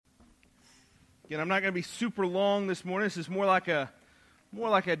Again, I'm not going to be super long this morning. This is more like a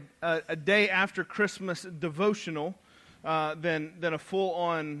day after Christmas devotional than a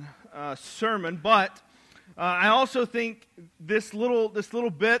full-on sermon. But I also think this little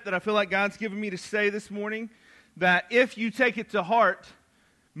bit that I feel like God's given me to say this morning, that if you take it to heart,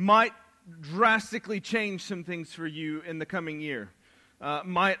 might drastically change some things for you in the coming year.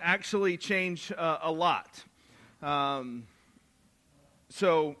 Might actually change a lot.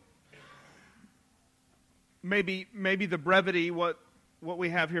 So maybe the brevity, what we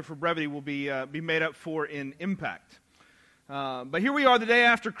have here for brevity, will be made up for in impact. But here we are the day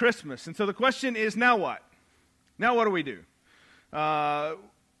after Christmas, and so the question is, now what? Now what do we do?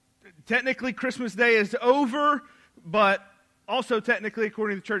 Technically, Christmas Day is over, but also technically,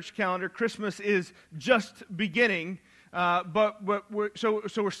 according to the church calendar, Christmas is just beginning. But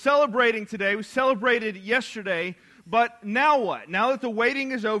we're celebrating today. We celebrated yesterday. But now what? Now that the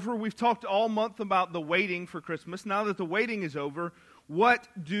waiting is over, we've talked all month about the waiting for Christmas. Now that the waiting is over, what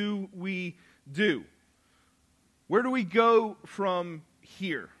do we do? Where do we go from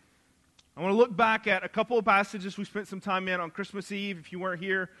here? I want to look back at a couple of passages we spent some time in on Christmas Eve. If you weren't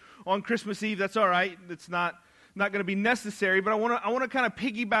here on Christmas Eve, that's all right. It's not going to be necessary. But I want to kind of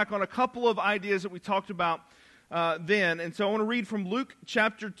piggyback on a couple of ideas that we talked about then. And so I want to read from Luke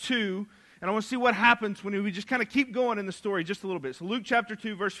chapter 2, and I want to see what happens when we just kind of keep going in the story just a little bit. So Luke chapter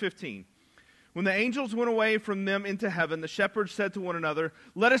 2, verse 15. When the angels went away from them into heaven, the shepherds said to one another,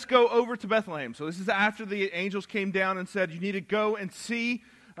 "Let us go over to Bethlehem." So this is after the angels came down and said, "You need to go and see.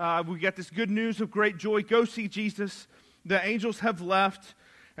 We got this good news of great joy. Go see Jesus." The angels have left,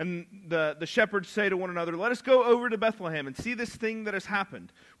 and the shepherds say to one another, "Let us go over to Bethlehem and see this thing that has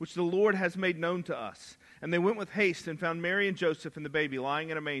happened, which the Lord has made known to us." And they went with haste and found Mary and Joseph and the baby lying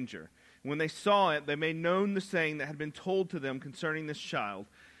in a manger. And when they saw it, they made known the saying that had been told to them concerning this child.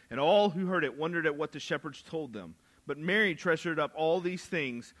 And all who heard it wondered at what the shepherds told them. But Mary treasured up all these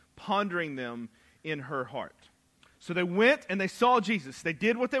things, pondering them in her heart. So they went and they saw Jesus. They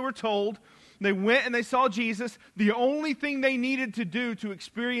did what they were told. They went and they saw Jesus. The only thing they needed to do to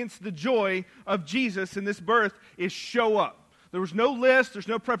experience the joy of Jesus in this birth is show up. There was no list. There's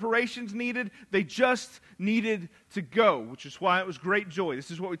no preparations needed. They just needed to go, which is why it was great joy.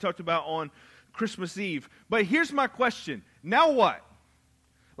 This is what we talked about on Christmas Eve. But here's my question. Now what?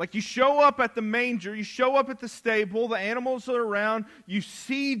 Like, you show up at the manger, you show up at the stable, the animals are around, you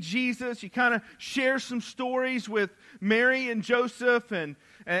see Jesus, you kind of share some stories with Mary and Joseph, and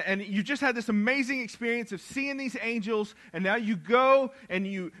you just had this amazing experience of seeing these angels, and now you go and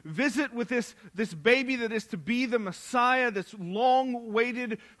you visit with this baby that is to be the Messiah, that's long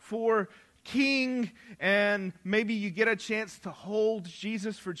waited for King, and maybe you get a chance to hold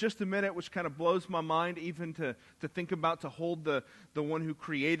Jesus for just a minute, which kind of blows my mind even to think about, to hold the one who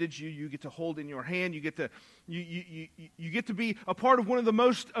created you. You get to hold in your hand. You get to be a part of one of the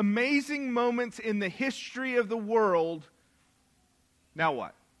most amazing moments in the history of the world. Now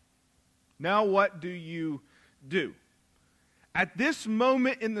what? Now what do you do? At this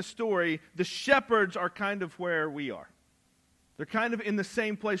moment in the story, the shepherds are kind of where we are. They're kind of in the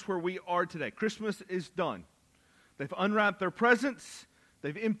same place where we are today. Christmas is done. They've unwrapped their presents.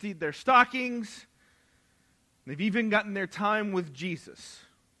 They've emptied their stockings. They've even gotten their time with Jesus.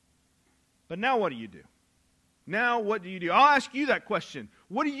 But now what do you do? Now what do you do? I'll ask you that question.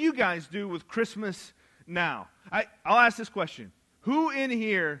 What do you guys do with Christmas now? I'll ask this question. Who in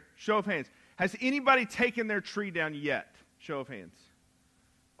here, show of hands, has anybody taken their tree down yet? Show of hands.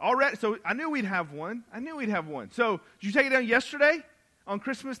 Already, so I knew we'd have one. So, did you take it down yesterday on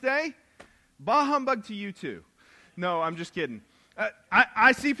Christmas Day? Bah humbug to you too. No, I'm just kidding.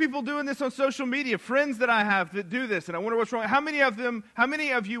 I see people doing this on social media, friends that I have that do this, and I wonder what's wrong. How many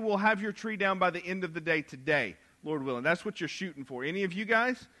of you will have your tree down by the end of the day today, Lord willing? That's what you're shooting for. Any of you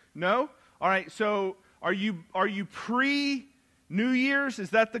guys? No? All right, so are you pre-New Year's?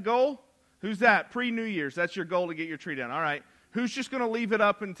 Is that the goal? Who's that? Pre-New Year's. That's your goal to get your tree down. All right. Who's just going to leave it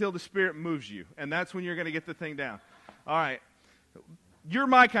up until the Spirit moves you? And that's when you're going to get the thing down. All right. You're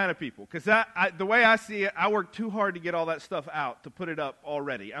my kind of people. Because the way I see it, I work too hard to get all that stuff out, to put it up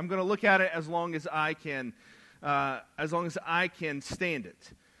already. I'm going to look at it as long as I can stand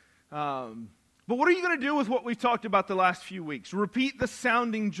it. But what are you going to do with what we've talked about the last few weeks? Repeat the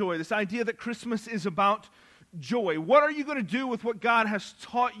sounding joy, this idea that Christmas is about joy. What are you going to do with what God has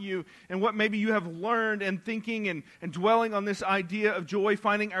taught you and what maybe you have learned and thinking and dwelling on this idea of joy,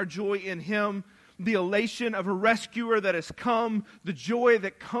 finding our joy in Him, the elation of a rescuer that has come, the joy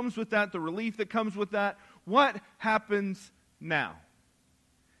that comes with that, the relief that comes with that? What happens now?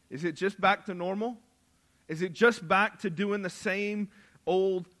 Is it just back to normal? Is it just back to doing the same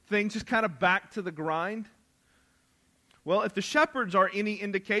old things just kind of back to the grind? Well, if the shepherds are any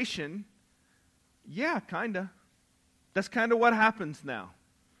indication, yeah, kind of. That's kind of what happens now.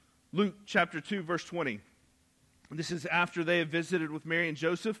 Luke chapter 2, verse 20. This is after they have visited with Mary and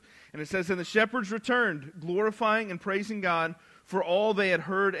Joseph. And it says, "And the shepherds returned, glorifying and praising God for all they had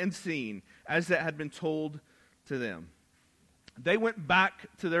heard and seen, as that had been told to them." They went back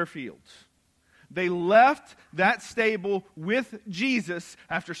to their fields. They left that stable with Jesus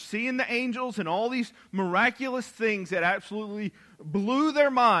after seeing the angels and all these miraculous things that absolutely blew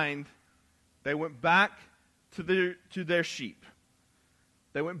their mind. They went back to their sheep.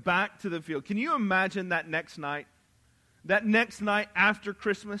 They went back to the field. Can you imagine that next night? That next night after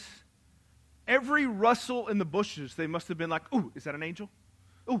Christmas? Every rustle in the bushes, they must have been like, "Ooh, is that an angel?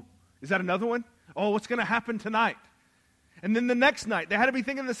 Ooh, is that another one? Oh, what's going to happen tonight?" And then the next night, they had to be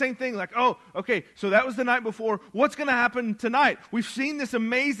thinking the same thing, like, "Oh, okay, so that was the night before. What's going to happen tonight? We've seen this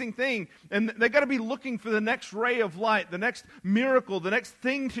amazing thing." And they got to be looking for the next ray of light, the next miracle, the next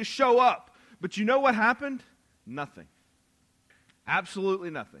thing to show up. But you know what happened? Nothing. Absolutely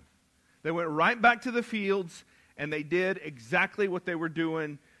nothing. They went right back to the fields, and they did exactly what they were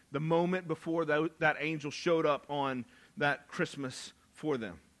doing the moment before that angel showed up on that Christmas for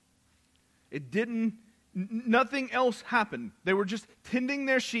them. Nothing else happened. They were just tending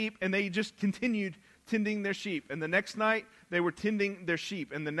their sheep, and they just continued tending their sheep. And the next night, they were tending their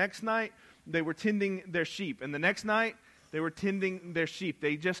sheep. And the next night, they were tending their sheep. And the next night, they were tending their sheep.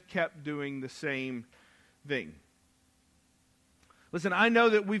 They just kept doing the same thing. Listen, I know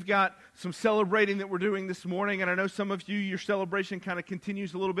that we've got some celebrating that we're doing this morning, and I know some of you, your celebration kind of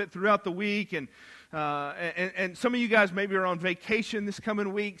continues a little bit throughout the week, and some of you guys maybe are on vacation this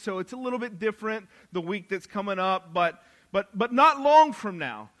coming week, so it's a little bit different the week that's coming up, but not long from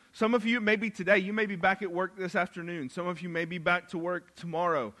now. Some of you, maybe today, you may be back at work this afternoon. Some of you may be back to work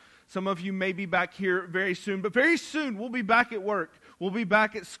tomorrow. Some of you may be back here very soon, but very soon we'll be back at work. We'll be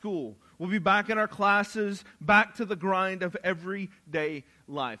back at school. We'll be back in our classes, back to the grind of everyday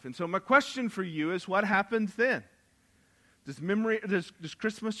life. And so my question for you is, what happens then? Does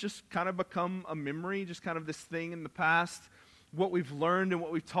Christmas just kind of become a memory, just kind of this thing in the past? What we've learned and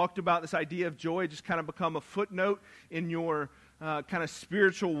what we've talked about, this idea of joy, just kind of become a footnote in your kind of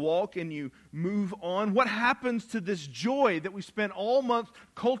spiritual walk, and you move on? What happens to this joy that we spent all month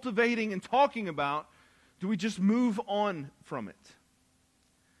cultivating and talking about? Do we just move on from it?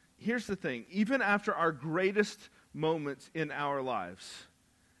 Here's the thing. Even after our greatest moments in our lives,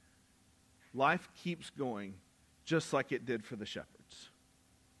 life keeps going just like it did for the shepherds.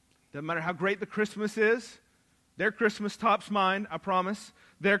 Doesn't matter how great the Christmas is. Their Christmas tops mine, I promise.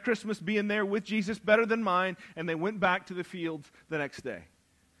 Their Christmas being there with Jesus better than mine, and they went back to the fields the next day.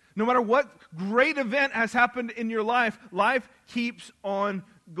 No matter what great event has happened in your life, life keeps on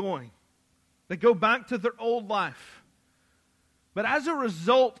going. They go back to their old life. But as a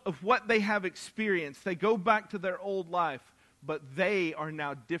result of what they have experienced, they go back to their old life, but they are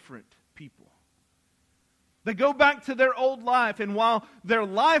now different people. They go back to their old life, and while their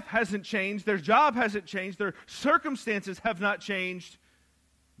life hasn't changed, their job hasn't changed, their circumstances have not changed,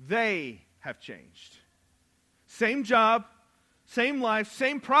 they have changed. Same job, same life,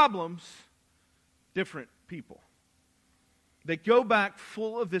 same problems, different people. They go back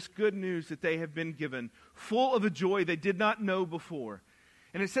full of this good news that they have been given, full of a joy they did not know before.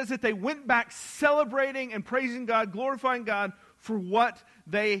 And it says that they went back celebrating and praising God, glorifying God for what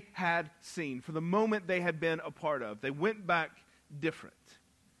they had seen, for the moment they had been a part of. They went back different.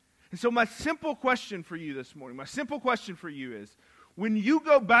 And so my simple question for you this morning, is, when you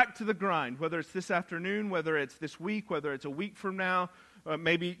go back to the grind, whether it's this afternoon, whether it's this week, whether it's a week from now,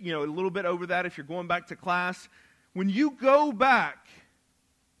 maybe a little bit over that if you're going back to class, when you go back,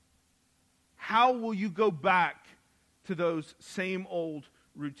 how will you go back to those same old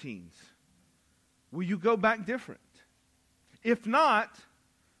routines? Will you go back different? If not,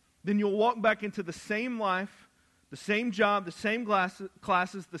 then you'll walk back into the same life, the same job, the same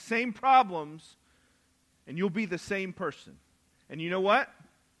classes, the same problems, and you'll be the same person. And you know what?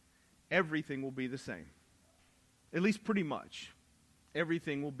 Everything will be the same. At least pretty much.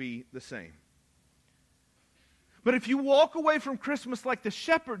 Everything will be the same. But if you walk away from Christmas like the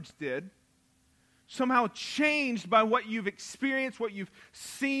shepherds did, somehow changed by what you've experienced, what you've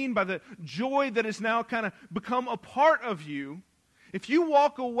seen, by the joy that has now kind of become a part of you, if you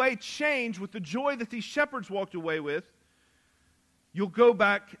walk away changed with the joy that these shepherds walked away with, you'll go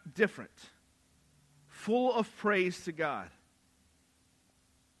back different, full of praise to God.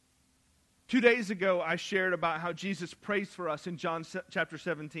 2 days ago, I shared about how Jesus prays for us in John chapter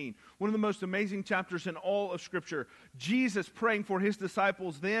 17. One of the most amazing chapters in all of Scripture. Jesus praying for his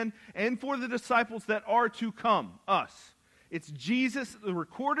disciples then and for the disciples that are to come, us. It's Jesus, the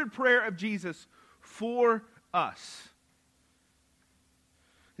recorded prayer of Jesus for us.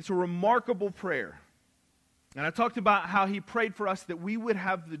 It's a remarkable prayer. And I talked about how he prayed for us that we would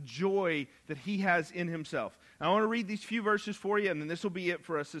have the joy that he has in himself. And I want to read these few verses for you, and then this will be it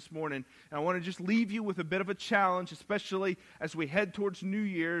for us this morning. And I want to just leave you with a bit of a challenge, especially as we head towards New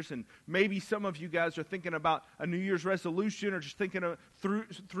Year's. And maybe some of you guys are thinking about a New Year's resolution or just thinking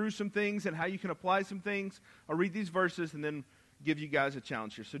through some things and how you can apply some things. I'll read these verses and then give you guys a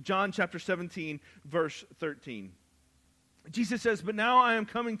challenge here. So John chapter 17, verse 13. Jesus says, "But now I am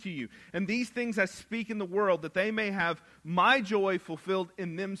coming to you, and these things I speak in the world, that they may have my joy fulfilled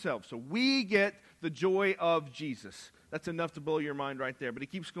in themselves." So we get the joy of Jesus. That's enough to blow your mind right there, but he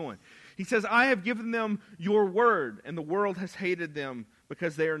keeps going. He says, "I have given them your word, and the world has hated them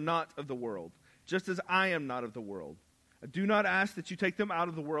because they are not of the world, just as I am not of the world. I do not ask that you take them out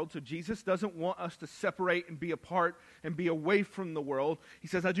of the world." So Jesus doesn't want us to separate and be apart and be away from the world. He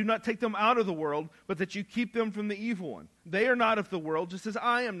says, "I do not take them out of the world, but that you keep them from the evil one. They are not of the world, just as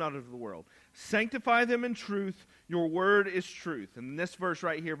I am not of the world. Sanctify them in truth. Your word is truth." And this verse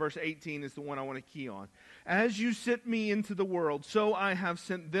right here, verse 18, is the one I want to key on. "As you sent me into the world, so I have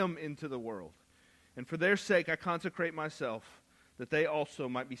sent them into the world. And for their sake I consecrate myself, that they also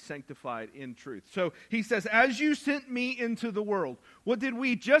might be sanctified in truth." So he says, as you sent me into the world. What did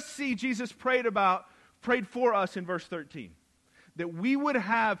we just see Jesus prayed for us in verse 13? That we would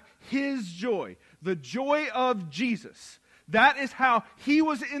have his joy, the joy of Jesus. That is how he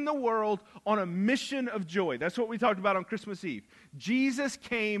was in the world on a mission of joy. That's what we talked about on Christmas Eve. Jesus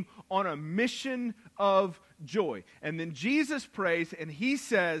came on a mission of joy. And then Jesus prays and he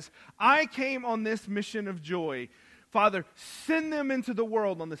says, "I came on this mission of joy. Father, send them into the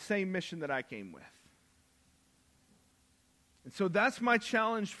world on the same mission that I came with." And so that's my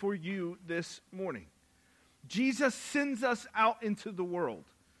challenge for you this morning. Jesus sends us out into the world,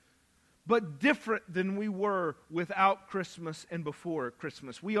 but different than we were without Christmas and before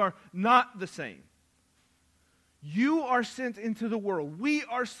Christmas. We are not the same. You are sent into the world. We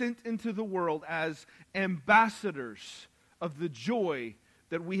are sent into the world as ambassadors of the joy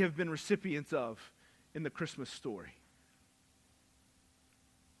that we have been recipients of in the Christmas story.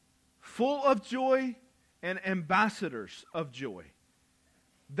 Full of joy and ambassadors of joy.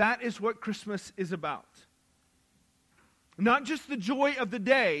 That is what Christmas is about. Not just the joy of the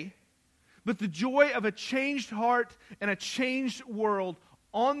day, but the joy of a changed heart and a changed world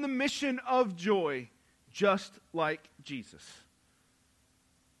on the mission of joy, just like Jesus.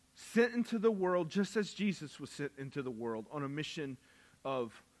 Sent into the world just as Jesus was sent into the world on a mission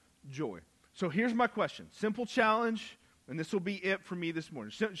of joy. So here's my question. Simple challenge. And this will be it for me this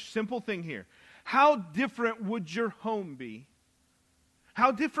morning. Simple thing here. How different would your home be?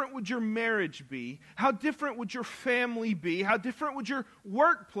 How different would your marriage be? How different would your family be? How different would your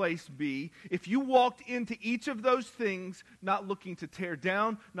workplace be if you walked into each of those things not looking to tear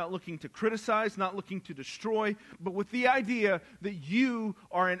down, not looking to criticize, not looking to destroy, but with the idea that you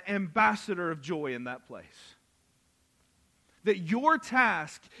are an ambassador of joy in that place? That your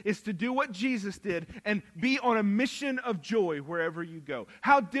task is to do what Jesus did and be on a mission of joy wherever you go.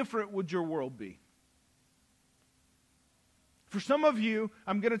 How different would your world be? For some of you,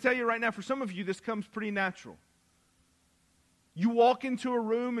 I'm going to tell you right now, for some of you, this comes pretty natural. You walk into a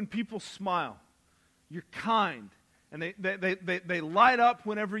room and people smile. You're kind. And they light up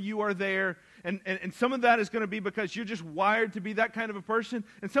whenever you are there. And some of that is going to be because you're just wired to be that kind of a person.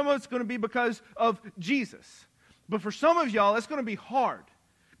 And some of it's going to be because of Jesus. But for some of y'all, that's going to be hard.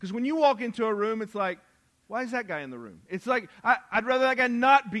 Because when you walk into a room, it's like, why is that guy in the room? It's like, I'd rather that guy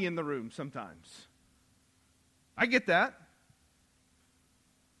not be in the room sometimes. I get that.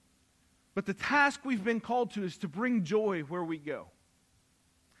 But the task we've been called to is to bring joy where we go.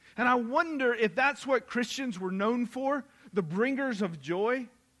 And I wonder if that's what Christians were known for, the bringers of joy.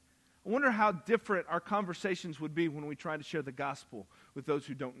 I wonder how different our conversations would be when we try to share the gospel with those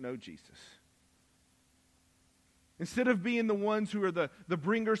who don't know Jesus. Instead of being the ones who are the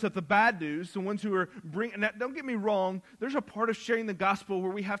bringers of the bad news, the ones who are bringing... Don't get me wrong, there's a part of sharing the gospel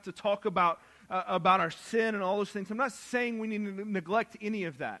where we have to talk about our sin and all those things. I'm not saying we need to neglect any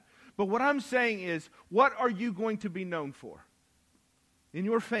of that. But what I'm saying is, what are you going to be known for in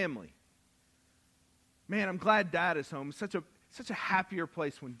your family? Man, I'm glad Dad is home. It's such a happier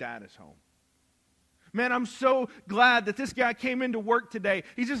place when Dad is home. Man, I'm so glad that this guy came into work today.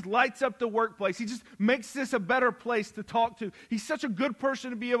 He just lights up the workplace. He just makes this a better place to talk to. He's such a good person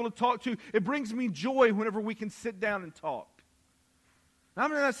to be able to talk to. It brings me joy whenever we can sit down and talk. Now,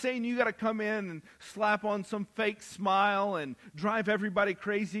 I'm not saying you got to come in and slap on some fake smile and drive everybody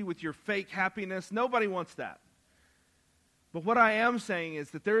crazy with your fake happiness. Nobody wants that. But what I am saying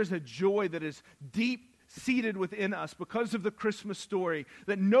is that there is a joy that is deep-seated within us because of the Christmas story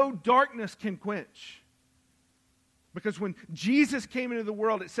that no darkness can quench. Because when Jesus came into the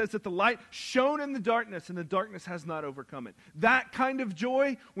world, it says that the light shone in the darkness and the darkness has not overcome it. That kind of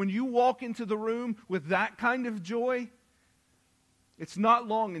joy, when you walk into the room with that kind of joy, it's not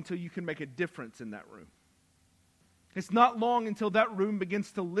long until you can make a difference in that room. It's not long until that room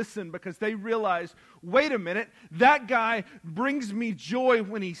begins to listen because they realize, wait a minute, that guy brings me joy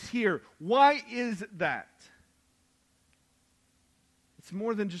when he's here. Why is that? It's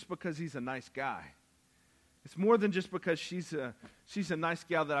more than just because he's a nice guy. It's more than just because she's a nice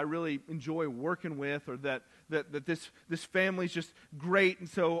gal that I really enjoy working with, or that this family's just great, and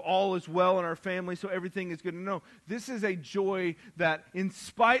so all is well in our family, so everything is good. No, this is a joy that in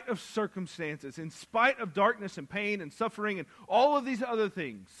spite of circumstances, in spite of darkness and pain and suffering and all of these other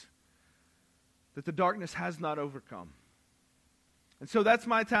things, that the darkness has not overcome. And so that's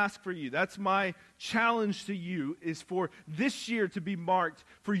my task for you. That's my challenge to you, is for this year to be marked,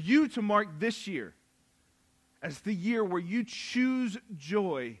 for you to mark this year as the year where you choose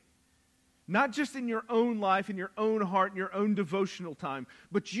joy, not just in your own life, in your own heart, in your own devotional time,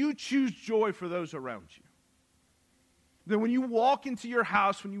 but you choose joy for those around you. That when you walk into your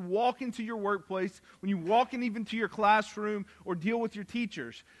house, when you walk into your workplace, when you walk in even to your classroom or deal with your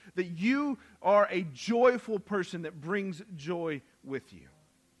teachers, that you are a joyful person that brings joy with you.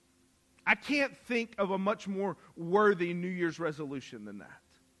 I can't think of a much more worthy New Year's resolution than that.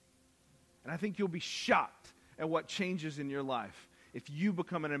 And I think you'll be shocked at what changes in your life if you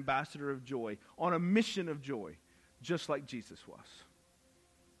become an ambassador of joy, on a mission of joy, just like Jesus was.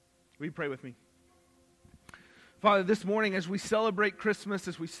 Will you pray with me? Father, this morning as we celebrate Christmas,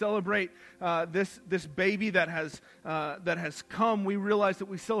 as we celebrate this baby that has come, we realize that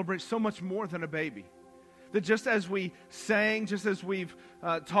we celebrate so much more than a baby. That just as we sang, just as we've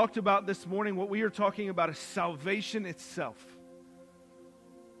talked about this morning, what we are talking about is salvation itself.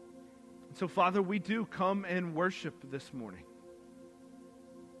 So, Father, we do come and worship this morning.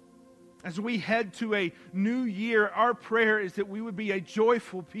 As we head to a new year, our prayer is that we would be a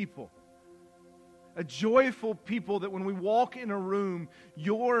joyful people. A joyful people that when we walk in a room,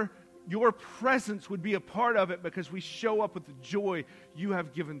 your presence would be a part of it because we show up with the joy you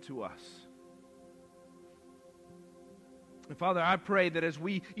have given to us. And Father, I pray that as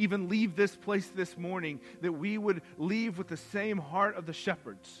we even leave this place this morning, that we would leave with the same heart of the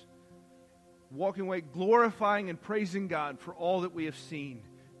shepherds, walking away glorifying and praising God for all that we have seen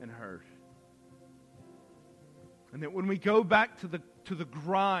and heard. And that when we go back to the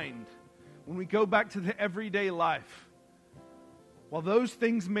grind, when we go back to the everyday life, while those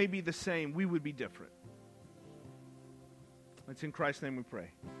things may be the same, we would be different. It's in Christ's name we pray.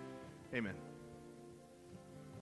 Amen.